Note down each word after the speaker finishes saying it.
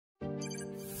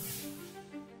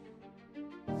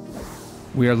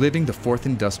We are living the fourth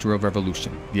industrial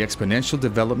revolution, the exponential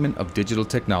development of digital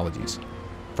technologies.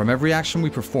 From every action we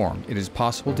perform, it is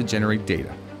possible to generate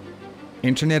data.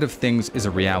 Internet of Things is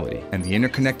a reality, and the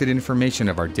interconnected information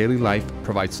of our daily life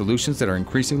provides solutions that are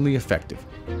increasingly effective.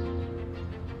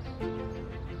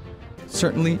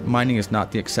 Certainly, mining is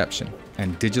not the exception,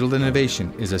 and digital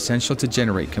innovation is essential to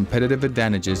generate competitive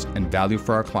advantages and value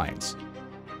for our clients.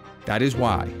 That is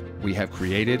why we have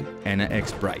created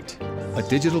Enaex Bright, a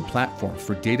digital platform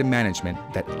for data management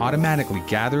that automatically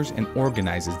gathers and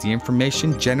organizes the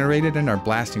information generated in our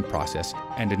blasting process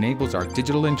and enables our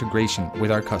digital integration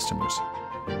with our customers.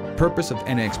 The purpose of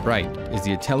Enaex Bright is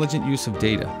the intelligent use of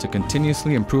data to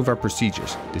continuously improve our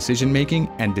procedures, decision-making,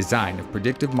 and design of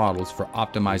predictive models for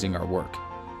optimizing our work.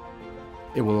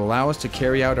 It will allow us to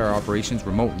carry out our operations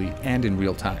remotely and in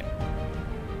real time,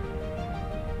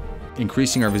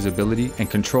 increasing our visibility and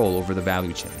control over the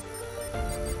value chain.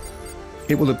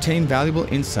 It will obtain valuable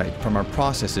insight from our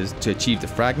processes to achieve the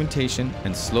fragmentation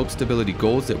and slope stability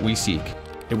goals that we seek.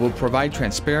 It will provide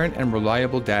transparent and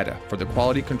reliable data for the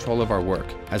quality control of our work,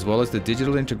 as well as the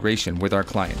digital integration with our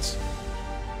clients.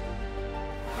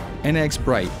 Enaex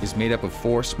Bright is made up of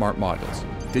 4 smart modules: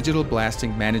 Digital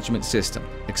Blasting Management System,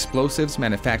 Explosives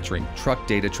Manufacturing Truck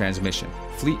Data Transmission,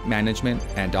 Fleet Management,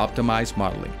 and Optimized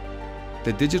Modeling.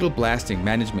 The Digital Blasting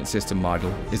Management System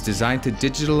module is designed to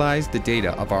digitalize the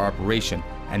data of our operation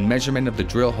and measurement of the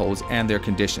drill holes and their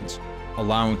conditions,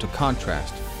 allowing to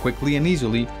contrast quickly and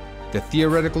easily the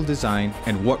theoretical design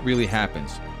and what really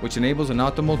happens, which enables an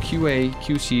optimal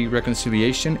QA/QC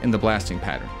reconciliation in the blasting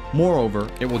pattern. Moreover,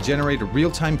 it will generate a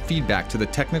real-time feedback to the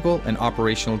technical and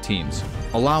operational teams,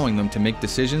 allowing them to make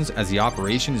decisions as the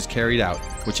operation is carried out,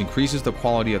 which increases the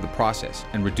quality of the process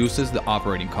and reduces the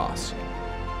operating costs.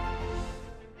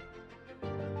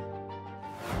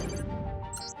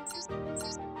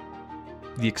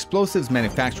 The Explosives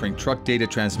Manufacturing Truck Data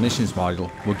Transmissions module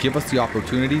will give us the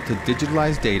opportunity to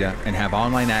digitalize data and have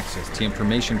online access to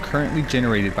information currently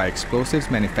generated by explosives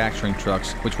manufacturing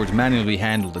trucks which were manually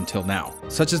handled until now,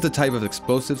 such as the type of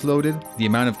explosives loaded, the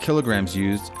amount of kilograms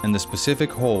used, and the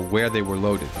specific hole where they were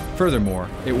loaded. Furthermore,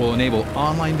 it will enable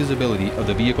online visibility of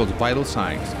the vehicle's vital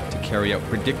signs to carry out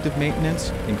predictive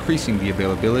maintenance, increasing the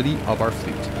availability of our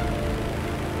fleet.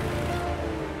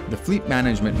 The Fleet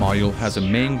Management module has a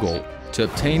main goal: to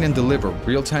obtain and deliver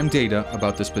real-time data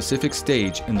about the specific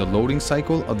stage in the loading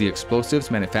cycle of the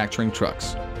explosives manufacturing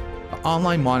trucks. The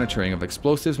online monitoring of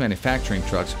explosives manufacturing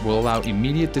trucks will allow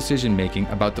immediate decision-making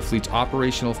about the fleet's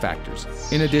operational factors.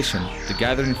 In addition, the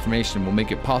gathered information will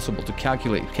make it possible to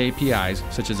calculate KPIs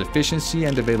such as efficiency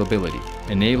and availability,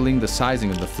 enabling the sizing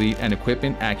of the fleet and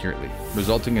equipment accurately,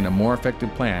 resulting in a more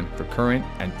effective plan for current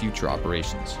and future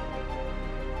operations.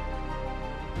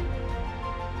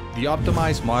 The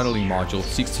Optimized Modeling module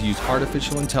seeks to use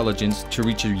artificial intelligence to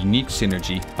reach a unique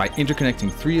synergy by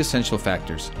interconnecting 3 essential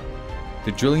factors: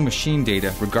 the drilling machine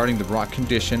data regarding the rock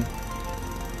condition,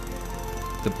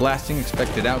 the blasting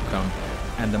expected outcome,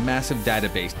 and the massive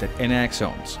database that Enaex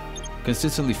owns,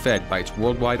 consistently fed by its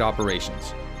worldwide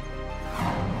operations.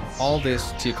 All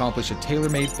this to accomplish a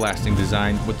tailor-made blasting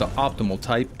design with the optimal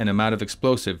type and amount of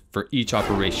explosive for each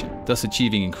operation, thus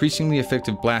achieving increasingly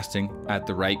effective blasting at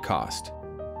the right cost.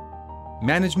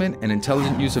 Management and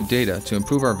intelligent use of data to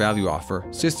improve our value offer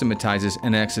systematizes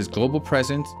Enaex's global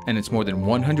presence and its more than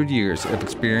 100 years of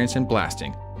experience in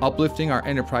blasting, uplifting our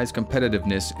enterprise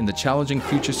competitiveness in the challenging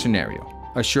future scenario,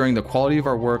 assuring the quality of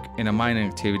our work in a mining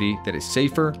activity that is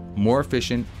safer, more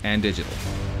efficient, and digital.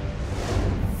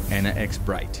 Enaex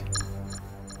Bright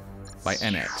by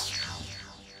Enaex.